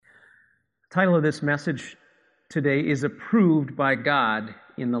Title of this message today is Approved by God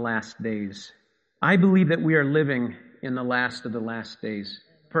in the Last Days. I believe that we are living in the last of the last days,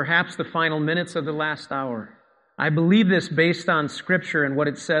 perhaps the final minutes of the last hour. I believe this based on Scripture and what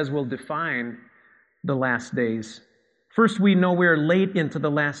it says will define the last days. First, we know we are late into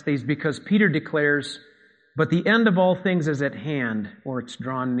the last days because Peter declares, "But the end of all things is at hand," or it's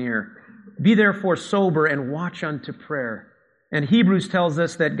drawn near. "Be therefore sober and watch unto prayer." And Hebrews tells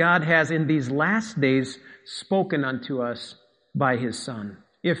us that God has in these last days spoken unto us by His Son.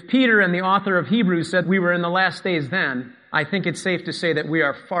 If Peter and the author of Hebrews said we were in the last days then, I think it's safe to say that we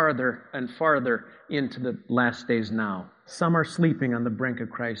are farther and farther into the last days now. Some are sleeping on the brink of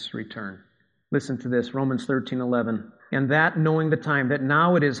Christ's return. Listen to this, Romans 13:11. "And that knowing the time, that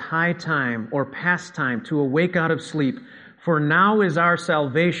now it is high time or past time to awake out of sleep, for now is our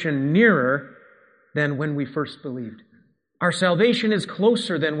salvation nearer than when we first believed." Our salvation is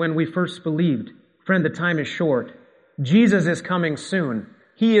closer than when we first believed. Friend, the time is short. Jesus is coming soon.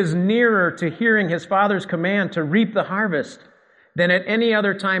 He is nearer to hearing His Father's command to reap the harvest than at any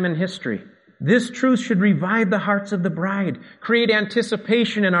other time in history. This truth should revive the hearts of the bride, create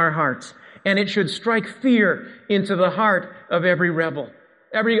anticipation in our hearts, and it should strike fear into the heart of every rebel.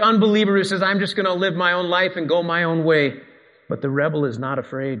 Every unbeliever who says, "I'm just going to live my own life and go my own way." But the rebel is not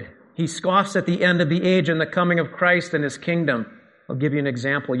afraid. He scoffs at the end of the age and the coming of Christ and His kingdom. I'll give you an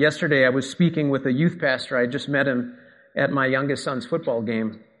example. Yesterday I was speaking with a youth pastor. I just met him at my youngest son's football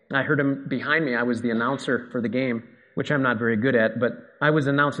game. I heard him behind me. I was the announcer for the game, which I'm not very good at, but I was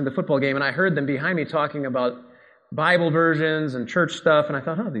announcing the football game, and I heard them behind me talking about Bible versions and church stuff, and I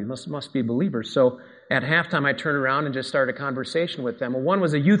thought, these must be believers. So at halftime I turned around and just started a conversation with them. Well, one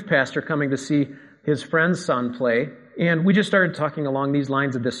was a youth pastor coming to see his friend's son play, and we just started talking along these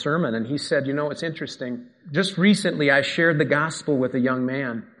lines of this sermon, and he said, it's interesting. Just recently I shared the gospel with a young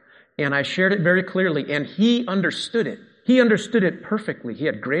man, and I shared it very clearly, and he understood it. He understood it perfectly. He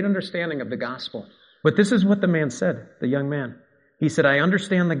had great understanding of the gospel. But this is what the man said, the young man. He said, "I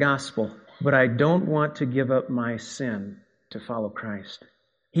understand the gospel, but I don't want to give up my sin to follow Christ."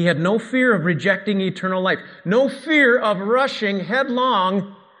 He had no fear of rejecting eternal life, no fear of rushing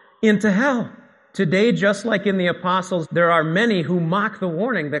headlong into hell. Today, just like in the apostles, there are many who mock the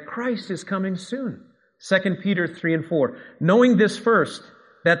warning that Christ is coming soon. 2 Peter 3:4, "Knowing this first,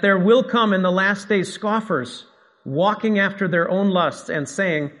 that there will come in the last days scoffers, walking after their own lusts and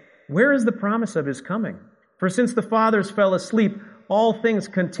saying, 'Where is the promise of His coming? For since the fathers fell asleep, all things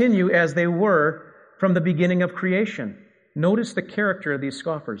continue as they were from the beginning of creation.'" Notice the character of these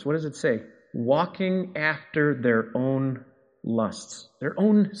scoffers. What does it say? Walking after their own lusts, their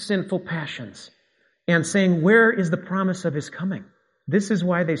own sinful passions, and saying, "Where is the promise of His coming?" This is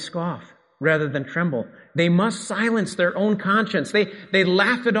why they scoff rather than tremble. They must silence their own conscience. They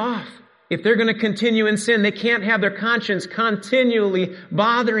laugh it off. If they're going to continue in sin, they can't have their conscience continually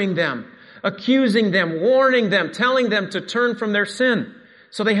bothering them, accusing them, warning them, telling them to turn from their sin.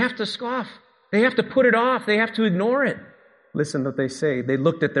 So they have to scoff. They have to put it off. They have to ignore it. Listen what they say. They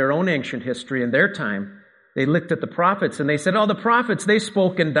looked at their own ancient history in their time. They looked at the prophets and they said, the prophets, they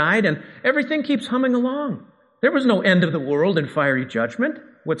spoke and died and everything keeps humming along. There was no end of the world and fiery judgment.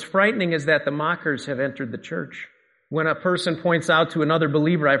 What's frightening is that the mockers have entered the church. When a person points out to another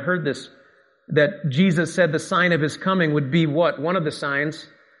believer, I've heard this, that Jesus said the sign of His coming would be what? One of the signs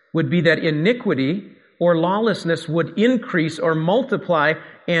would be that iniquity or lawlessness would increase or multiply,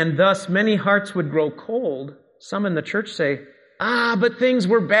 and thus many hearts would grow cold. Some in the church say, but things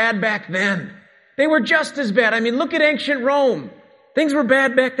were bad back then. They were just as bad. Look at ancient Rome. Things were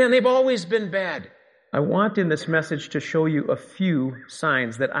bad back then. They've always been bad. I want in this message to show you a few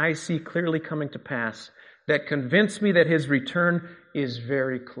signs that I see clearly coming to pass that convince me that His return is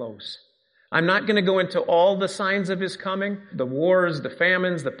very close. I'm not going to go into all the signs of His coming, the wars, the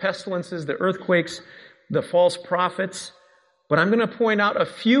famines, the pestilences, the earthquakes, the false prophets, but I'm going to point out a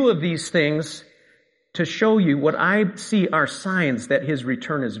few of these things to show you what I see are signs that His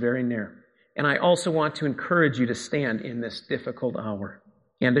return is very near. And I also want to encourage you to stand in this difficult hour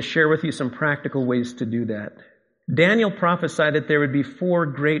and to share with you some practical ways to do that. Daniel prophesied that there would be 4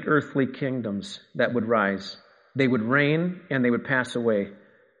 great earthly kingdoms that would rise. They would reign and they would pass away.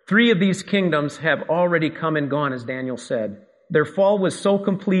 3 of these kingdoms have already come and gone, as Daniel said. Their fall was so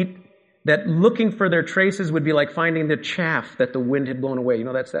complete that looking for their traces would be like finding the chaff that the wind had blown away.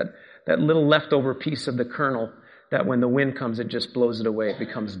 That's that little leftover piece of the kernel that when the wind comes, it just blows it away. It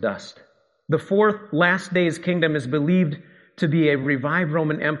becomes dust. The 4th last days kingdom is believed to be a revived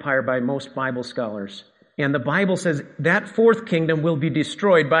Roman Empire by most Bible scholars. And the Bible says that 4th kingdom will be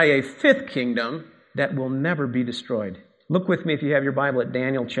destroyed by a 5th kingdom that will never be destroyed. Look with me, if you have your Bible, at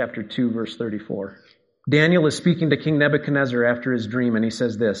Daniel chapter 2, verse 34. Daniel is speaking to King Nebuchadnezzar after his dream, and he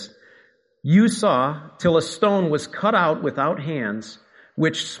says this, "You saw till a stone was cut out without hands,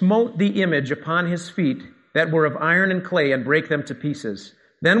 which smote the image upon his feet that were of iron and clay, and brake them to pieces.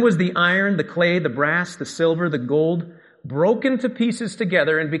 Then was the iron, the clay, the brass, the silver, the gold, broken to pieces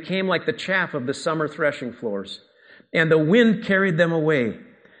together, and became like the chaff of the summer threshing floors. And the wind carried them away,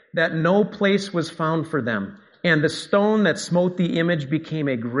 that no place was found for them. And the stone that smote the image became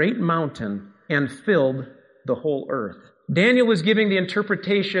a great mountain and filled the whole earth." Daniel was giving the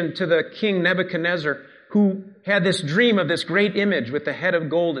interpretation to the king Nebuchadnezzar, who had this dream of this great image with the head of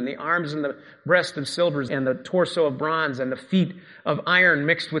gold and the arms and the breast of silver and the torso of bronze and the feet of iron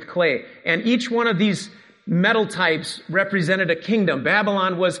mixed with clay. And each one of these metal types represented a kingdom.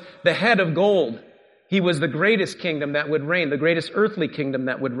 Babylon was the head of gold. He was the greatest kingdom that would reign, the greatest earthly kingdom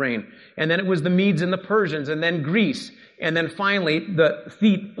that would reign. And then it was the Medes and the Persians, and then Greece. And then finally, the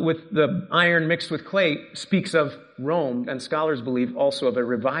feet with the iron mixed with clay speaks of Rome, and scholars believe also of a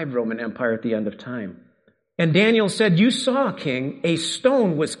revived Roman Empire at the end of time. And Daniel said, "You saw, king, a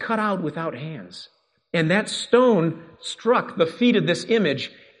stone was cut out without hands. And that stone struck the feet of this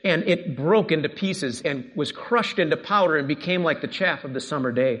image, and it broke into pieces and was crushed into powder and became like the chaff of the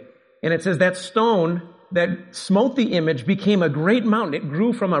summer day." And it says that stone that smote the image became a great mountain. It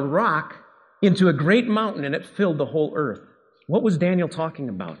grew from a rock into a great mountain, and it filled the whole earth. What was Daniel talking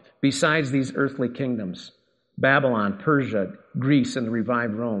about besides these earthly kingdoms? Babylon, Persia, Greece, and the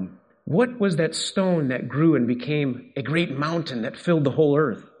revived Rome. What was that stone that grew and became a great mountain that filled the whole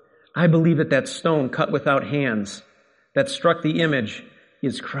earth? I believe that stone cut without hands that struck the image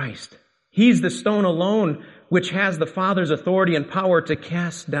is Christ. He's the stone alone which has the Father's authority and power to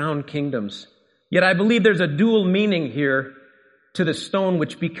cast down kingdoms. Yet I believe there's a dual meaning here to the stone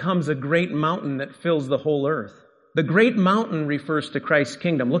which becomes a great mountain that fills the whole earth. The great mountain refers to Christ's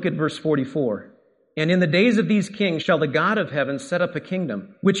kingdom. Look at verse 44. "And in the days of these kings shall the God of heaven set up a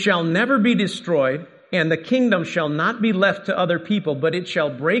kingdom, which shall never be destroyed, and the kingdom shall not be left to other people, but it shall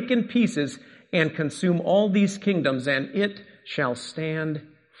break in pieces and consume all these kingdoms, and it shall stand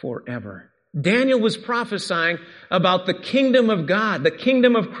forever." Daniel was prophesying about the kingdom of God, the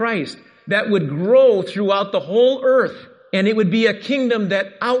kingdom of Christ, that would grow throughout the whole earth. And it would be a kingdom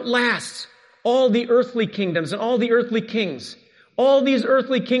that outlasts all the earthly kingdoms and all the earthly kings. All these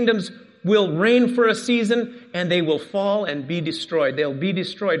earthly kingdoms will reign for a season, and they will fall and be destroyed. They'll be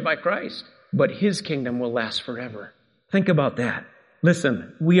destroyed by Christ. But His kingdom will last forever. Think about that.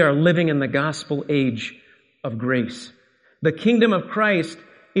 Listen, we are living in the gospel age of grace. The kingdom of Christ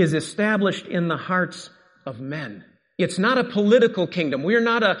is established in the hearts of men. It's not a political kingdom. We're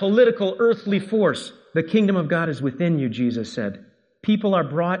not a political earthly force. The kingdom of God is within you, Jesus said. People are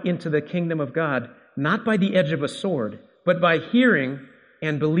brought into the kingdom of God not by the edge of a sword, but by hearing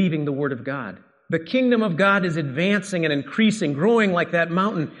and believing the word of God. The kingdom of God is advancing and increasing, growing like that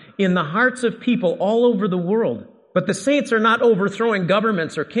mountain in the hearts of people all over the world. But the saints are not overthrowing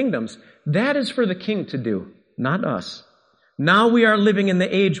governments or kingdoms. That is for the king to do, not us. Now we are living in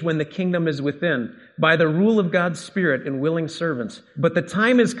the age when the kingdom is within, by the rule of God's Spirit and willing servants. But the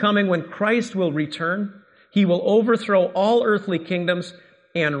time is coming when Christ will return. He will overthrow all earthly kingdoms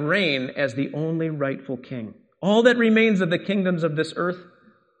and reign as the only rightful king. All that remains of the kingdoms of this earth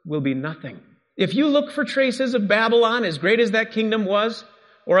will be nothing. If you look for traces of Babylon, as great as that kingdom was,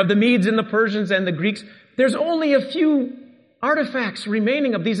 or of the Medes and the Persians and the Greeks, there's only a few artifacts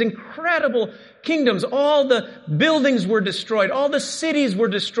remaining of these incredible kingdoms. All the buildings were destroyed. All the cities were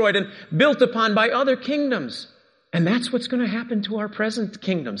destroyed and built upon by other kingdoms. And that's what's going to happen to our present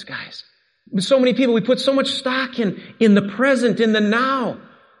kingdoms, guys. So many people, we put so much stock in the present, in the now.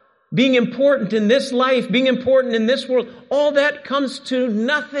 Being important in this life, being important in this world. All that comes to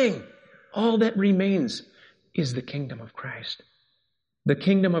nothing. All that remains is the kingdom of Christ. The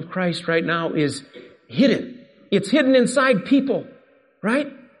kingdom of Christ right now is hidden. It's hidden inside people, right?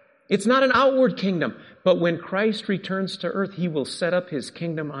 It's not an outward kingdom. But when Christ returns to earth, He will set up His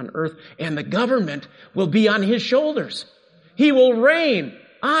kingdom on earth, and the government will be on His shoulders. He will reign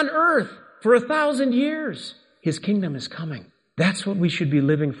on earth for 1,000 years. His kingdom is coming. That's what we should be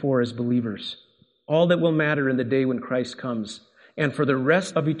living for as believers. All that will matter in the day when Christ comes, and for the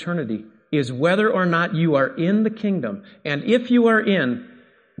rest of eternity, is whether or not you are in the kingdom. And if you are in,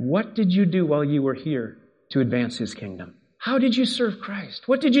 what did you do while you were here to advance His kingdom? How did you serve Christ?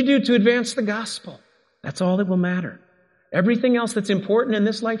 What did you do to advance the gospel? That's all that will matter. Everything else that's important in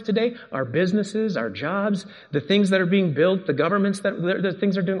this life today, our businesses, our jobs, the things that are being built, the governments, the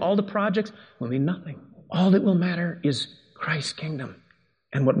things they're doing, all the projects, will mean nothing. All that will matter is Christ's kingdom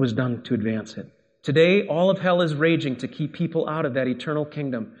and what was done to advance it. Today, all of hell is raging to keep people out of that eternal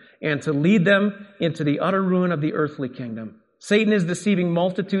kingdom and to lead them into the utter ruin of the earthly kingdom. Satan is deceiving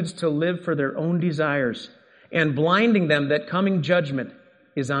multitudes to live for their own desires and blinding them that coming judgment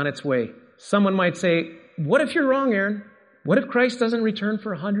is on its way. Someone might say, what if you're wrong, Aaron? What if Christ doesn't return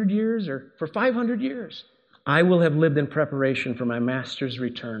for 100 years or for 500 years? I will have lived in preparation for my Master's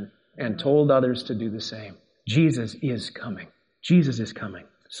return and told others to do the same. Jesus is coming. Jesus is coming.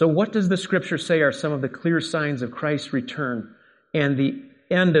 So what does the Scripture say are some of the clear signs of Christ's return and the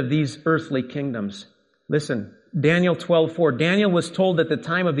end of these earthly kingdoms? Listen, Daniel 12:4. Daniel was told that the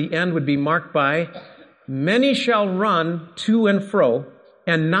time of the end would be marked by, many shall run to and fro,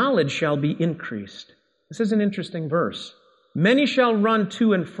 and knowledge shall be increased. This is an interesting verse. Many shall run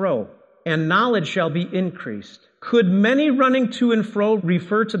to and fro, and knowledge shall be increased. Could many running to and fro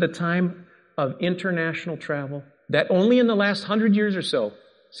refer to the time of international travel? That only in the last 100 years or so,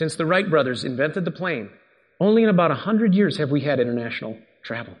 since the Wright brothers invented the plane, only in about 100 years have we had international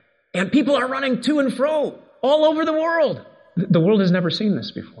travel. And people are running to and fro all over the world. The world has never seen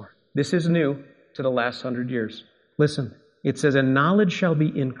this before. This is new to the last 100 years. Listen, it says, and knowledge shall be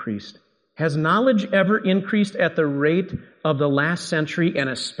increased. Has knowledge ever increased at the rate of the last century and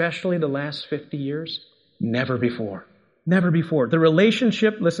especially the last 50 years? Never before. Never before. The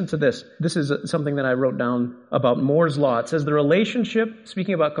relationship, listen to this. This is something that I wrote down about Moore's Law. It says the relationship,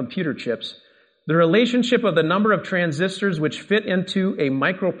 speaking about computer chips, the relationship of the number of transistors which fit into a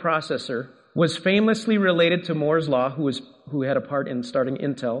microprocessor was famously related to Moore's Law, who had a part in starting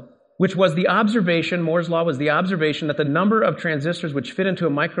Intel, which was the observation, Moore's Law was the observation that the number of transistors which fit into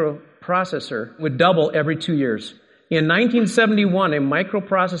a microprocessor would double every 2 years. In 1971, a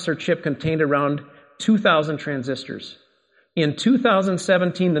microprocessor chip contained around 2,000 transistors. In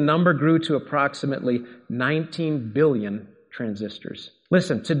 2017, the number grew to approximately 19 billion transistors.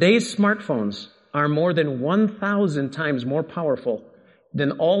 Listen, today's smartphones are more than 1,000 times more powerful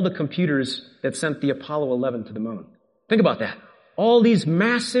than all the computers that sent the Apollo 11 to the moon. Think about that. All these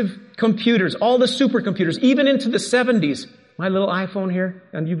massive computers, all the supercomputers, even into the 70s. My little iPhone here,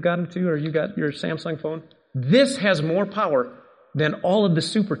 and you've got them too, or you got your Samsung phone. This has more power than all of the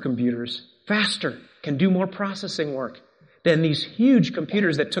supercomputers. Faster, can do more processing work than these huge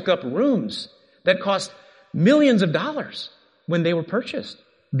computers that took up rooms that cost millions of dollars when they were purchased.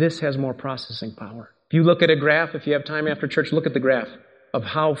 This has more processing power. If you look at a graph, if you have time after church, look at the graph of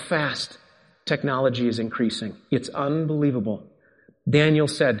how fast technology is increasing. It's unbelievable. Daniel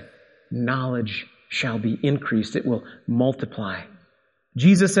said, knowledge shall be increased. It will multiply.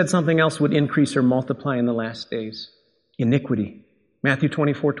 Jesus said something else would increase or multiply in the last days. Iniquity. Matthew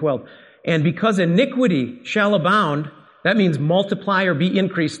 24:12. And because iniquity shall abound, that means multiply or be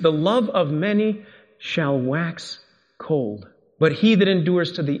increased, the love of many shall wax cold. But he that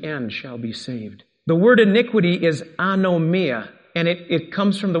endures to the end shall be saved. The word iniquity is anomia, and it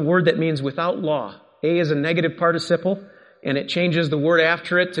comes from the word that means without law. A is a negative participle, and it changes the word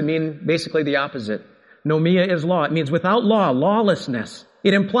after it to mean basically the opposite. Nomia is law. It means without law, lawlessness.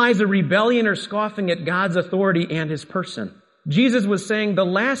 It implies a rebellion or scoffing at God's authority and His person. Jesus was saying the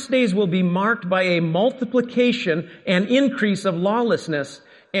last days will be marked by a multiplication and increase of lawlessness,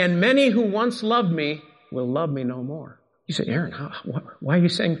 and many who once loved me will love me no more. You say, Aaron, why are you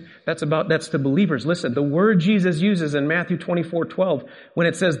saying that's to believers? Listen, the word Jesus uses in Matthew 24:12, when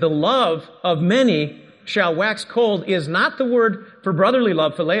it says the love of many shall wax cold, is not the word for brotherly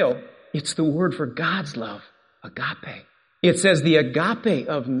love, phileo. It's the word for God's love, agape. It says the agape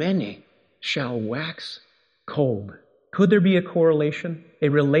of many shall wax cold. Could there be a correlation, a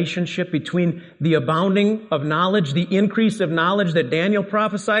relationship between the abounding of knowledge, the increase of knowledge that Daniel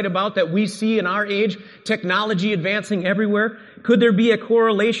prophesied about that we see in our age, technology advancing everywhere? Could there be a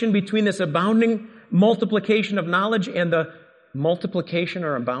correlation between this abounding multiplication of knowledge and the multiplication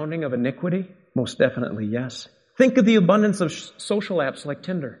or abounding of iniquity? Most definitely, yes. Think of the abundance of social apps like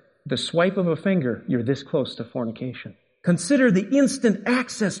Tinder. The swipe of a finger, you're this close to fornication. Consider the instant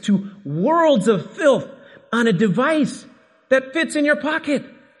access to worlds of filth on a device that fits in your pocket.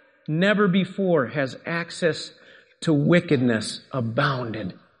 Never before has access to wickedness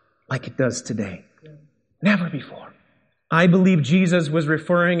abounded like it does today. Never before. I believe Jesus was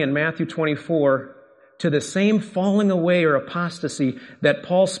referring in Matthew 24 to the same falling away or apostasy that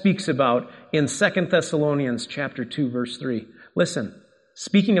Paul speaks about in 2 Thessalonians chapter 2, verse 3. Listen,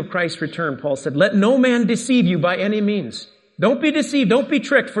 speaking of Christ's return, Paul said, let no man deceive you by any means. Don't be deceived, don't be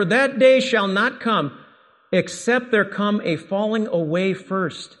tricked, for that day shall not come except there come a falling away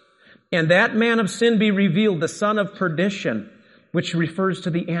first, and that man of sin be revealed, the son of perdition, which refers to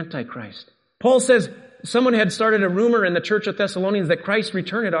the Antichrist. Paul says someone had started a rumor in the church of Thessalonians that Christ's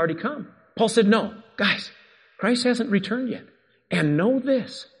return had already come. Paul said, no, guys, Christ hasn't returned yet. And know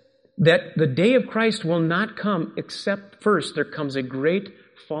this, that the day of Christ will not come except first there comes a great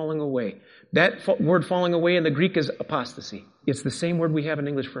falling away. That word falling away in the Greek is apostasy. It's the same word we have in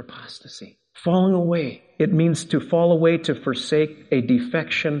English for apostasy. Falling away. It means to fall away, to forsake, a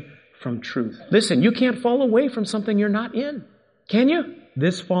defection from truth. Listen, you can't fall away from something you're not in. Can you?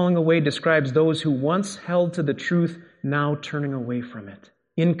 This falling away describes those who once held to the truth, now turning away from it.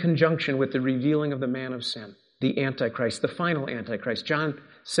 In conjunction with the revealing of the man of sin, the Antichrist, the final Antichrist. John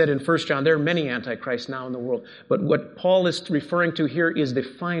said in 1 John, there are many Antichrists now in the world. But what Paul is referring to here is the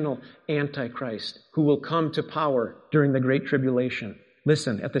final Antichrist who will come to power during the Great Tribulation.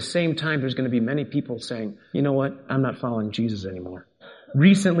 Listen, at the same time, there's going to be many people saying, you know what? I'm not following Jesus anymore.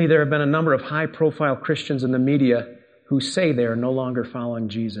 Recently, there have been a number of high-profile Christians in the media who say they are no longer following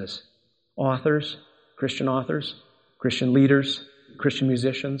Jesus. Authors, Christian leaders, Christian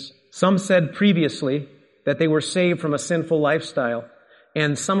musicians. Some said previously that they were saved from a sinful lifestyle,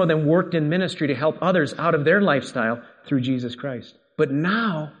 and some of them worked in ministry to help others out of their lifestyle through Jesus Christ. But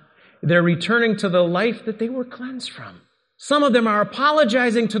now, they're returning to the life that they were cleansed from. Some of them are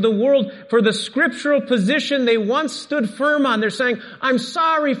apologizing to the world for the scriptural position they once stood firm on. They're saying, I'm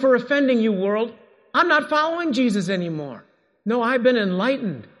sorry for offending you, world. I'm not following Jesus anymore. No, I've been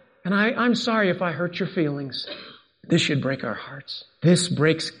enlightened, and I'm sorry if I hurt your feelings. This should break our hearts. This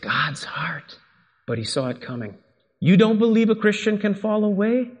breaks God's heart. But He saw it coming. You don't believe a Christian can fall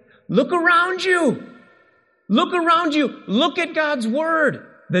away? Look around you. Look around you. Look at God's Word.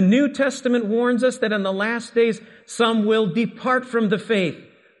 The New Testament warns us that in the last days, some will depart from the faith,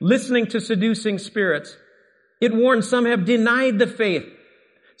 listening to seducing spirits. It warns some have denied the faith.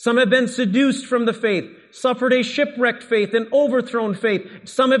 Some have been seduced from the faith, suffered a shipwrecked faith, an overthrown faith.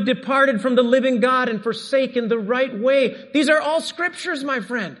 Some have departed from the living God and forsaken the right way. These are all scriptures, my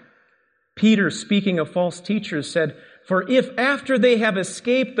friend. Peter, speaking of false teachers, said, for if after they have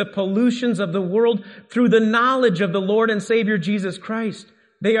escaped the pollutions of the world through the knowledge of the Lord and Savior Jesus Christ,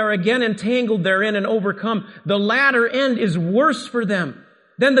 they are again entangled therein and overcome, the latter end is worse for them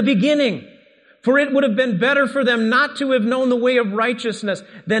than the beginning. For it would have been better for them not to have known the way of righteousness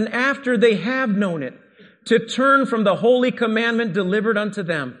than after they have known it, to turn from the holy commandment delivered unto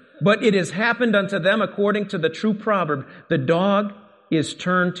them. But it has happened unto them according to the true proverb, the dog is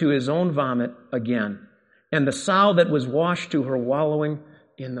turned to his own vomit again, and the sow that was washed to her wallowing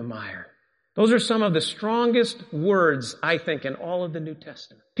in the mire. Those are some of the strongest words, I think, in all of the New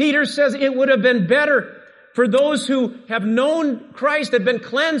Testament. Peter says it would have been better for those who have known Christ, have been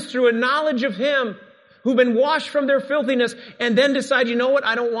cleansed through a knowledge of Him, who've been washed from their filthiness, and then decide, you know what,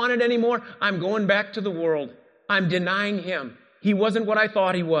 I don't want it anymore. I'm going back to the world. I'm denying Him. He wasn't what I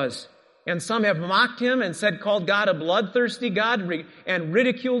thought He was. And some have mocked Him and called God a bloodthirsty God and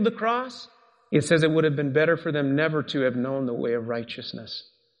ridiculed the cross. It says it would have been better for them never to have known the way of righteousness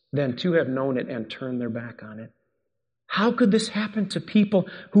than to have known it and turned their back on it. How could this happen to people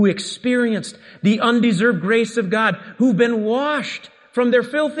who experienced the undeserved grace of God, who've been washed from their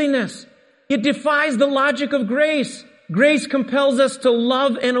filthiness? It defies the logic of grace. Grace compels us to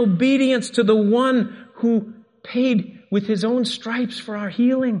love and obedience to the one who paid with His own stripes for our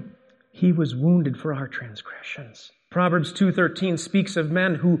healing. He was wounded for our transgressions. Proverbs 2:13 speaks of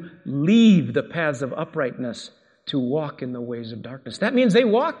men who leave the paths of uprightness to walk in the ways of darkness. That means they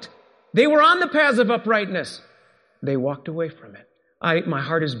walked. They were on the paths of uprightness. They walked away from it. My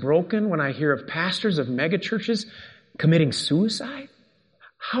heart is broken when I hear of pastors of megachurches committing suicide.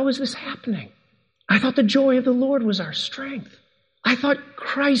 How is this happening? I thought the joy of the Lord was our strength. I thought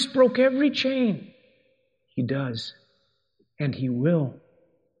Christ broke every chain. He does. And He will.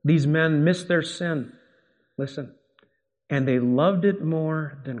 These men missed their sin. Listen. And they loved it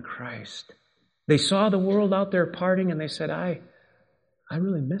more than Christ. They saw the world out there partying and they said, I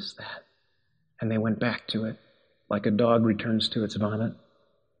really miss that. And they went back to it like a dog returns to its vomit.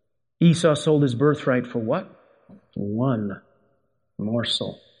 Esau sold his birthright for what? One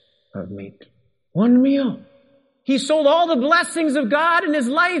morsel of meat. One meal. He sold all the blessings of God in his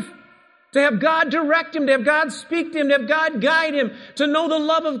life to have God direct him, to have God speak to him, to have God guide him, to know the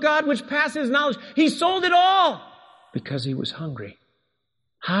love of God which passes knowledge. He sold it all because he was hungry.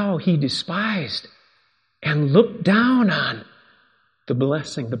 How he despised and looked down on the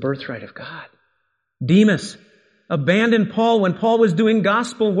blessing, the birthright of God. Demas abandoned Paul when Paul was doing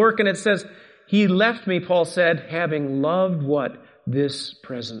gospel work, and it says, he left me, Paul said, having loved what? This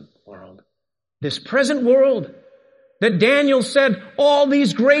present world. This present world that Daniel said, all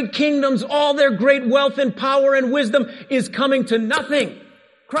these great kingdoms, all their great wealth and power and wisdom is coming to nothing.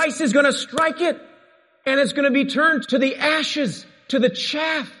 Christ is going to strike it, and it's going to be turned to the ashes, to the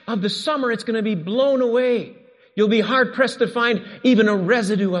chaff of the summer, it's going to be blown away. You'll be hard-pressed to find even a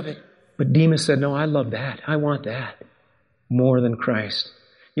residue of it. But Demas said, no, I love that. I want that more than Christ.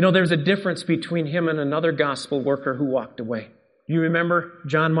 You know, there's a difference between him and another gospel worker who walked away. You remember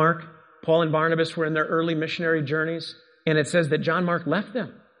John Mark? Paul and Barnabas were in their early missionary journeys, and it says that John Mark left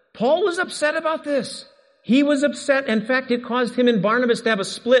them. Paul was upset about this. He was upset. In fact, it caused him and Barnabas to have a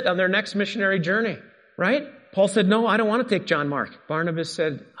split on their next missionary journey, right? Paul said, no, I don't want to take John Mark. Barnabas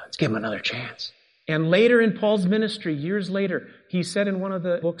said, let's give him another chance. And later in Paul's ministry, years later, he said in one of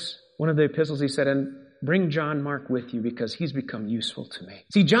the books, one of the epistles, he said, and bring John Mark with you because he's become useful to me.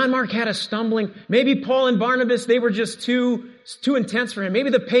 See, John Mark had a stumbling. Maybe Paul and Barnabas, they were just too intense for him. Maybe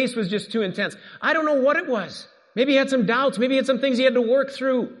the pace was just too intense. I don't know what it was. Maybe he had some doubts. Maybe he had some things he had to work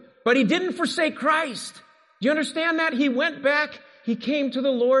through. But he didn't forsake Christ. Do you understand that? He went back. He came to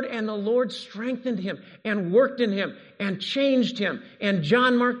the Lord, and the Lord strengthened him and worked in him and changed him. And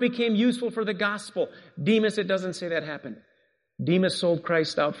John Mark became useful for the gospel. Demas, it doesn't say that happened. Demas sold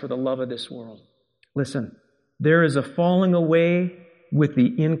Christ out for the love of this world. Listen, there is a falling away with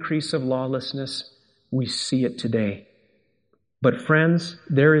the increase of lawlessness. We see it today. But friends,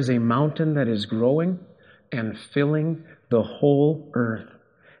 there is a mountain that is growing and filling the whole earth.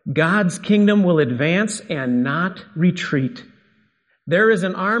 God's kingdom will advance and not retreat. There is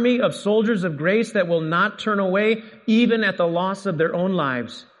an army of soldiers of grace that will not turn away even at the loss of their own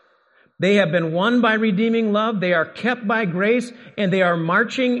lives. They have been won by redeeming love. They are kept by grace, and they are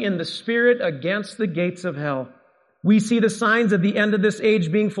marching in the Spirit against the gates of hell. We see the signs of the end of this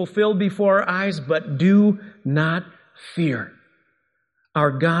age being fulfilled before our eyes, but do not fear. Our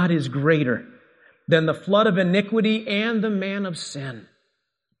God is greater than the flood of iniquity and the man of sin.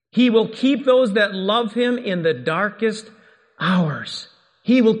 He will keep those that love Him in the darkest hours.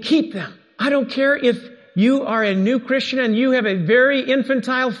 He will keep them. I don't care if you are a new Christian and you have a very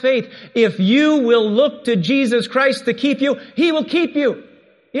infantile faith. If you will look to Jesus Christ to keep you, He will keep you.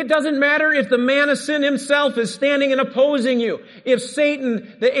 It doesn't matter if the man of sin himself is standing and opposing you. If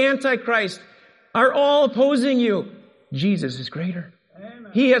Satan, the Antichrist, are all opposing you, Jesus is greater.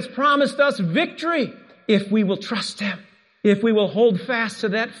 Amen. He has promised us victory if we will trust Him, if we will hold fast to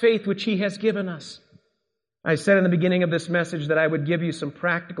that faith which He has given us. I said in the beginning of this message that I would give you some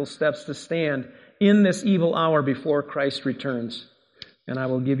practical steps to stand in this evil hour before Christ returns. And I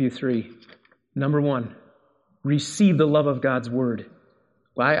will give you 3. Number 1, receive the love of God's Word.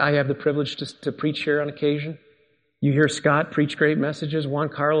 I have the privilege to preach here on occasion. You hear Scott preach great messages. Juan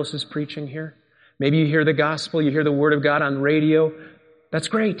Carlos is preaching here. Maybe you hear the gospel, you hear the Word of God on radio. That's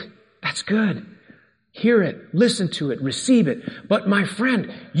great. That's good. Hear it, listen to it, receive it. But my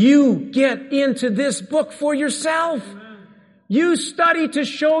friend, you get into this book for yourself. You study to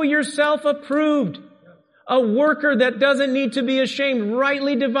show yourself approved. A worker that doesn't need to be ashamed,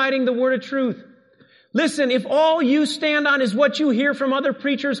 rightly dividing the word of truth. Listen, if all you stand on is what you hear from other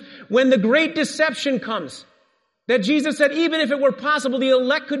preachers, when the great deception comes, that Jesus said, even if it were possible, the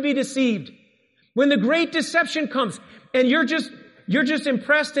elect could be deceived. When the great deception comes, and you're just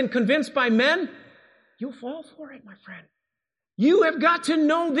impressed and convinced by men, you'll fall for it, my friend. You have got to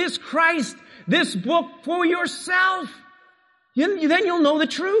know this Christ, this book for yourself. Then you'll know the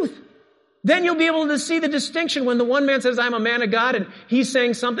truth. Then you'll be able to see the distinction when the one man says, I'm a man of God, and he's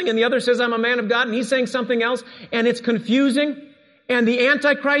saying something, and the other says, I'm a man of God, and he's saying something else, and it's confusing. And the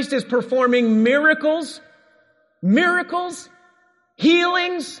Antichrist is performing miracles,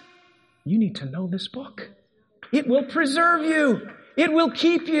 healings. You need to know this book. It will preserve you. It will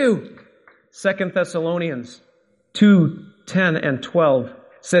keep you. 2 Thessalonians 2:10 and 12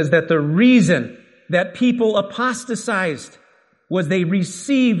 says that the reason that people apostatized was they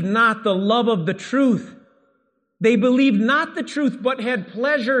received not the love of the truth. They believed not the truth, but had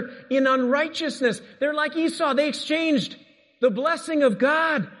pleasure in unrighteousness. They're like Esau. They exchanged the blessing of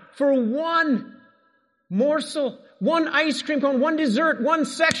God for one morsel, one ice cream cone, one dessert, one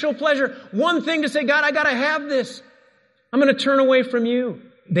sexual pleasure, one thing to say, God, I got to have this. I'm going to turn away from you.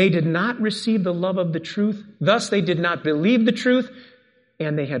 They did not receive the love of the truth. Thus, they did not believe the truth,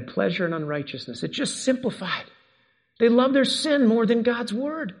 and they had pleasure in unrighteousness. It just simplified. They love their sin more than God's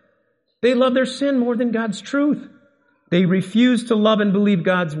word. They love their sin more than God's truth. They refuse to love and believe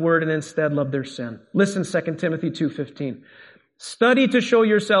God's word and instead love their sin. Listen, 2 Timothy 2:15. Study to show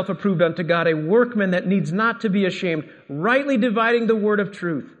yourself approved unto God, a workman that needs not to be ashamed, rightly dividing the word of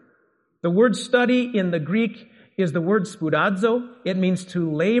truth. The word study in the Greek is the word spoudazo. It means to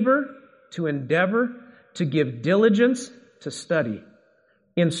labor, to endeavor, to give diligence, to study.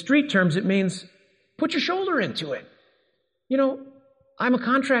 In street terms, it means put your shoulder into it. You know, I'm a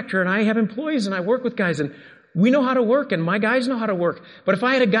contractor and I have employees and I work with guys, and We know how to work, and my guys know how to work. But if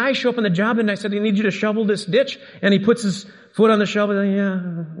I had a guy show up on the job and I said, I need you to shovel this ditch, and he puts his foot on the shovel,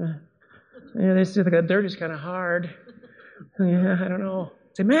 that dirt is kind of hard. Yeah, I don't know.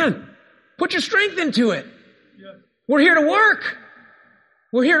 Say, man, put your strength into it. Yeah. We're here to work.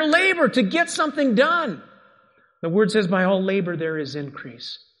 We're here to labor, to get something done. The Word says, by all labor there is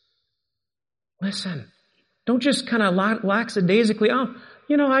increase. Listen, don't just kind of lackadaisically,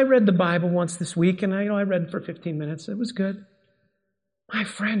 I read the Bible once this week, and I read for 15 minutes. It was good. My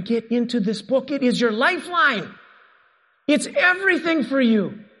friend, get into this book. It is your lifeline. It's everything for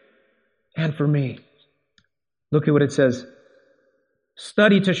you and for me. Look at what it says.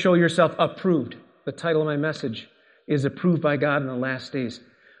 Study to show yourself approved. The title of my message is approved by God in the last days.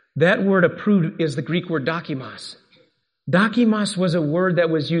 That word approved is the Greek word dokimos. Dokimos was a word that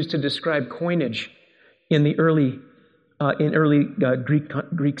was used to describe coinage in the early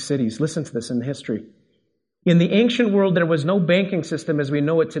Greek cities. Listen to this in history. In the ancient world, there was no banking system as we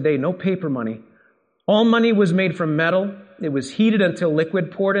know it today, no paper money. All money was made from metal. It was heated until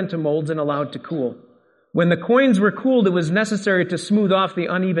liquid, poured into molds, and allowed to cool. When the coins were cooled, it was necessary to smooth off the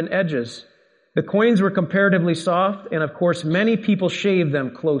uneven edges. The coins were comparatively soft, and of course, many people shaved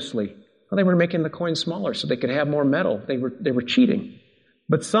them closely. Well, they were making the coins smaller so they could have more metal. They were cheating.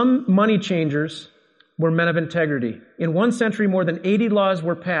 But some money changers were men of integrity. In 1 century, more than 80 laws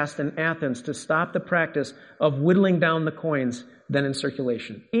were passed in Athens to stop the practice of whittling down the coins then in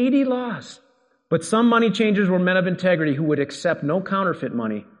circulation. 80 laws. But some money changers were men of integrity who would accept no counterfeit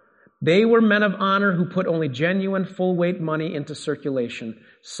money. They were men of honor who put only genuine full-weight money into circulation.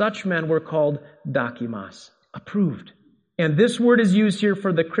 Such men were called dokimos, approved. And this word is used here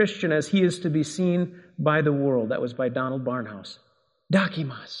for the Christian as he is to be seen by the world. That was by Donald Barnhouse.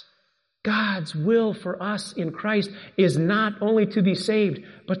 Dokimos. God's will for us in Christ is not only to be saved,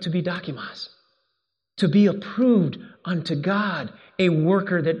 but to be dokimos. To be approved unto God, a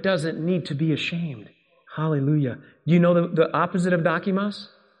worker that doesn't need to be ashamed. Hallelujah. Do you know the opposite of dokimos?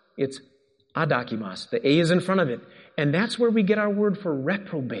 It's adokimos. The A is in front of it. And that's where we get our word for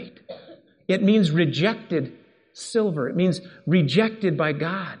reprobate. It means rejected silver. It means rejected by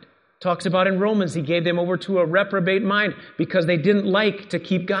God. Talks about in Romans, he gave them over to a reprobate mind because they didn't like to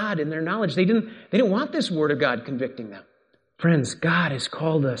keep God in their knowledge. They didn't want this word of God convicting them. Friends, God has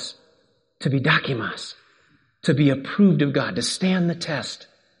called us to be dokimos, to be approved of God, to stand the test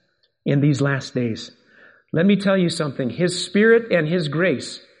in these last days. Let me tell you something. His Spirit and His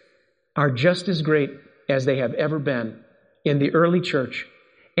grace are just as great as they have ever been in the early church.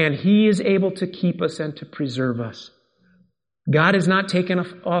 And He is able to keep us and to preserve us. God is not taken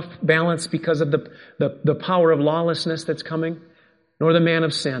off balance because of the power of lawlessness that's coming, nor the man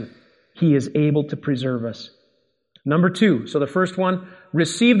of sin. He is able to preserve us. Number 2, so the first one,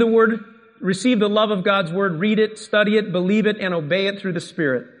 receive the word, receive the love of God's word, read it, study it, believe it, and obey it through the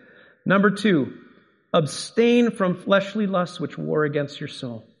Spirit. Number 2, abstain from fleshly lusts which war against your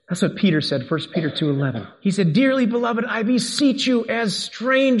soul. That's what Peter said, 1 Peter 2:11. He said, dearly beloved, I beseech you as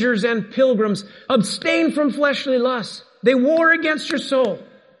strangers and pilgrims, abstain from fleshly lusts. They war against your soul.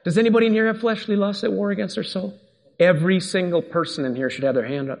 Does anybody in here have fleshly lusts that war against their soul? Every single person in here should have their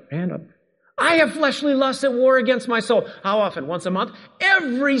hand up. I have fleshly lusts that war against my soul. How often? Once a month?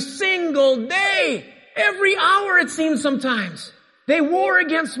 Every single day. Every hour it seems sometimes. They war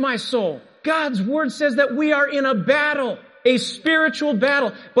against my soul. God's word says that we are in a battle. A spiritual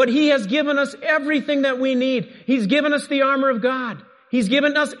battle. But He has given us everything that we need. He's given us the armor of God. He's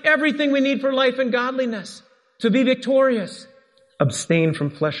given us everything we need for life and godliness. To be victorious. Abstain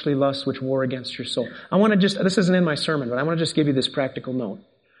from fleshly lusts which war against your soul. This isn't in my sermon, but I want to just give you this practical note.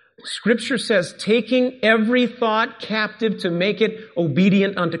 Scripture says, taking every thought captive to make it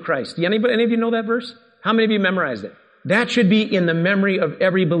obedient unto Christ. Do any of you know that verse? How many of you memorized it? That should be in the memory of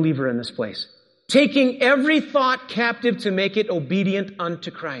every believer in this place. Taking every thought captive to make it obedient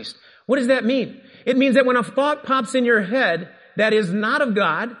unto Christ. What does that mean? It means that when a thought pops in your head that is not of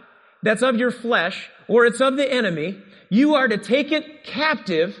God, that's of your flesh, or it's of the enemy, you are to take it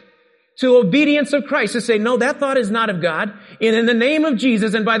captive to obedience of Christ. To say, no, that thought is not of God. And in the name of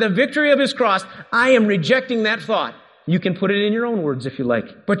Jesus and by the victory of His cross, I am rejecting that thought. You can put it in your own words if you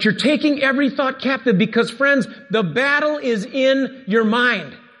like. But you're taking every thought captive because, friends, the battle is in your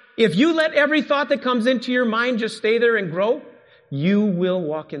mind. If you let every thought that comes into your mind just stay there and grow, you will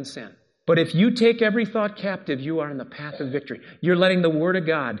walk in sin. But if you take every thought captive, you are in the path of victory. You're letting the Word of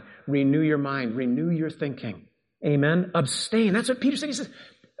God renew your mind, renew your thinking. Amen? Abstain. That's what Peter said. He says,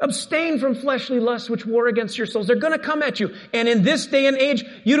 abstain from fleshly lusts which war against your souls. They're going to come at you. And in this day and age,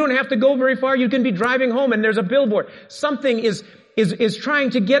 you don't have to go very far. You can be driving home and there's a billboard. Something is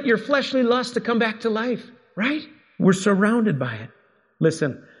trying to get your fleshly lust to come back to life. right? We're surrounded by it.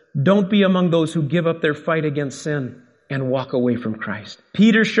 Listen, don't be among those who give up their fight against sin and walk away from Christ.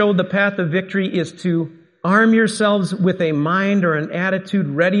 Peter showed the path of victory is to arm yourselves with a mind or an attitude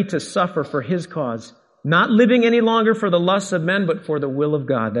ready to suffer for His cause, not living any longer for the lusts of men, but for the will of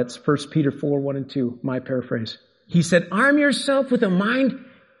God. That's 1 Peter 4, 1 and 2, my paraphrase. He said, arm yourself with a mind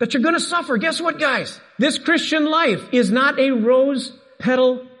that you're going to suffer. Guess what, guys? This Christian life is not a rose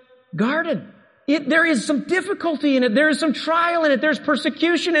petal garden. There is some difficulty in it. There is some trial in it. There's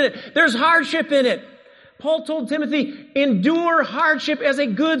persecution in it. There's hardship in it. Paul told Timothy, endure hardship as a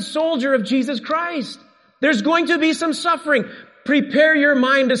good soldier of Jesus Christ. There's going to be some suffering. Prepare your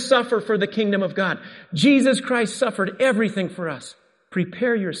mind to suffer for the kingdom of God. Jesus Christ suffered everything for us.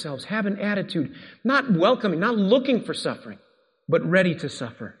 Prepare yourselves. Have an attitude, not welcoming, not looking for suffering, but ready to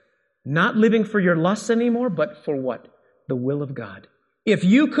suffer. Not living for your lusts anymore, but for what? The will of God. If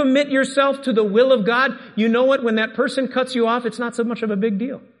you commit yourself to the will of God, you know what? When that person cuts you off, it's not so much of a big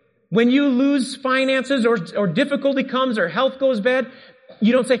deal. When you lose finances or difficulty comes or health goes bad,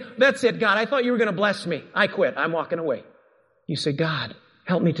 you don't say, that's it, God, I thought you were going to bless me. I quit. I'm walking away. You say, God,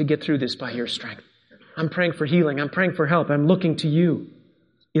 help me to get through this by your strength. I'm praying for healing. I'm praying for help. I'm looking to you.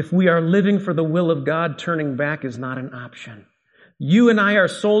 If we are living for the will of God, turning back is not an option. You and I are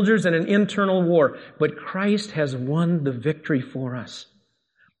soldiers in an internal war, but Christ has won the victory for us.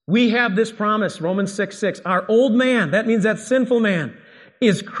 We have this promise, Romans 6:6. Our old man, that means that sinful man,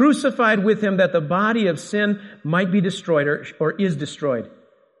 is crucified with Him that the body of sin might be destroyed or is destroyed.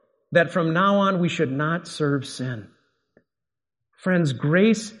 That from now on we should not serve sin. Friends,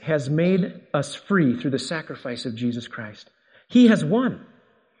 grace has made us free through the sacrifice of Jesus Christ. He has won.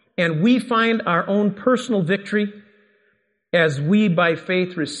 And we find our own personal victory as we by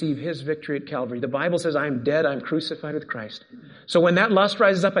faith receive His victory at Calvary. The Bible says, I am dead, I'm crucified with Christ. So when that lust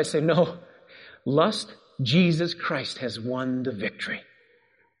rises up, I say, no, lust, Jesus Christ has won the victory.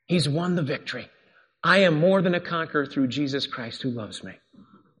 He's won the victory. I am more than a conqueror through Jesus Christ who loves me.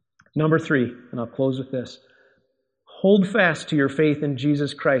 Number 3, and I'll close with this. Hold fast to your faith in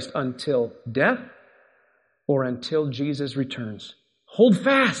Jesus Christ until death or until Jesus returns. Hold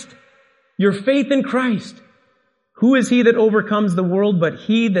fast your faith in Christ. Who is he that overcomes the world but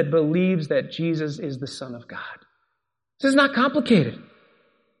he that believes that Jesus is the Son of God? This is not complicated.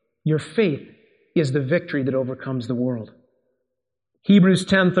 Your faith is the victory that overcomes the world. Hebrews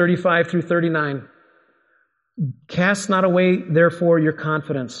 10:35 through 39. Cast not away, therefore, your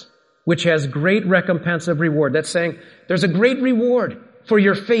confidence, which has great recompense of reward. That's saying there's a great reward for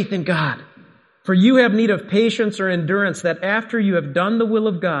your faith in God. For you have need of patience or endurance, that after you have done the will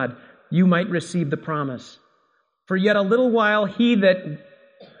of God, you might receive the promise. For yet a little while he that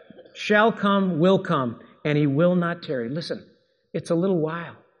shall come will come, and he will not tarry. Listen, it's a little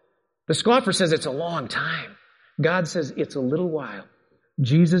while. The scoffer says it's a long time. God says it's a little while.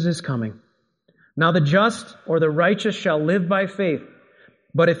 Jesus is coming. Now the just or the righteous shall live by faith.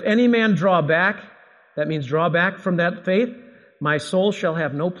 But if any man draw back, that means draw back from that faith, my soul shall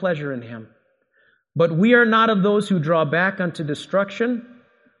have no pleasure in him. But we are not of those who draw back unto destruction,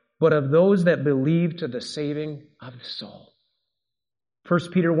 but of those that believe to the saving of the soul. 1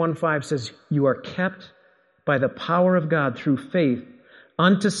 Peter 1:5 says, you are kept by the power of God through faith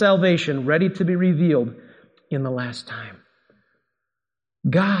unto salvation, ready to be revealed in the last time.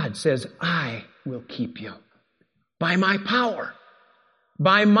 God says, I will keep you by my power,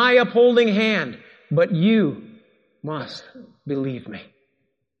 by my upholding hand, but you must believe me.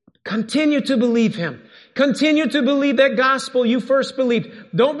 Continue to believe Him. Continue to believe that gospel you first believed.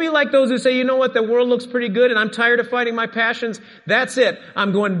 Don't be like those who say, you know what, the world looks pretty good and I'm tired of fighting my passions. That's it.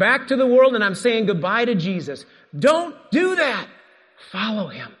 I'm going back to the world and I'm saying goodbye to Jesus. Don't do that. Follow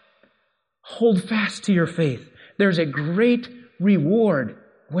Him. Hold fast to your faith. There's a great reward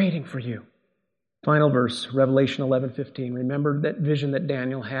waiting for you. Final verse, Revelation 11:15. Remember that vision that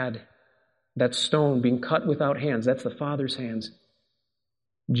Daniel had. That stone being cut without hands. That's the Father's hands.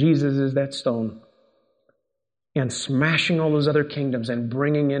 Jesus is that stone. And smashing all those other kingdoms and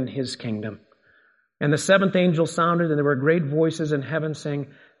bringing in His kingdom. And the seventh angel sounded, and there were great voices in heaven saying,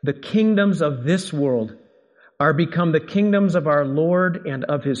 the kingdoms of this world are become the kingdoms of our Lord and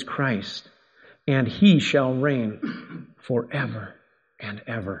of His Christ, and He shall reign forever and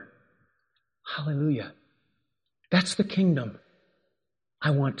ever. Hallelujah. That's the kingdom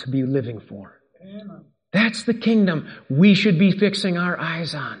I want to be living for. Amen. That's the kingdom we should be fixing our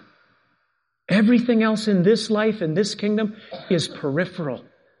eyes on. Everything else in this life, in this kingdom, is peripheral.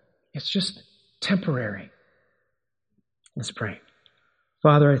 It's just temporary. Let's pray.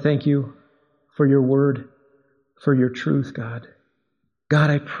 Father, I thank you for your word, for your truth, God. God,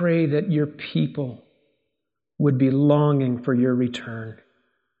 I pray that your people would be longing for your return,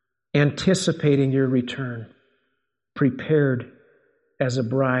 anticipating your return, prepared as a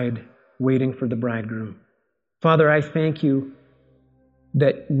bride waiting for the bridegroom. Father, I thank you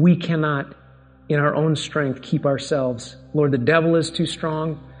that we cannot, in our own strength, keep ourselves. Lord, the devil is too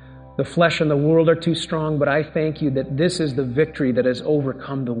strong. The flesh and the world are too strong, but I thank you that this is the victory that has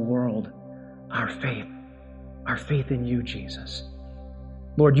overcome the world. Our faith in you, Jesus.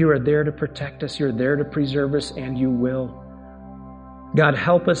 Lord, you are there to protect us. You're there to preserve us, and you will. God,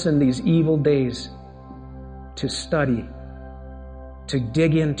 help us in these evil days to study, to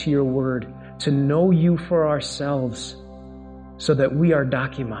dig into your word, to know you for ourselves, so that we are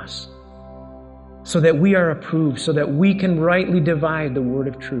dokimos, so that we are approved, so that we can rightly divide the word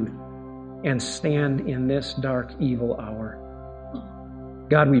of truth and stand in this dark, evil hour.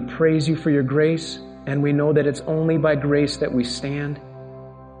 God, we praise you for your grace, and we know that it's only by grace that we stand.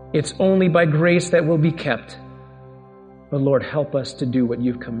 It's only by grace that we'll be kept. But Lord, help us to do what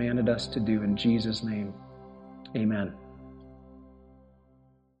you've commanded us to do. In Jesus' name, amen.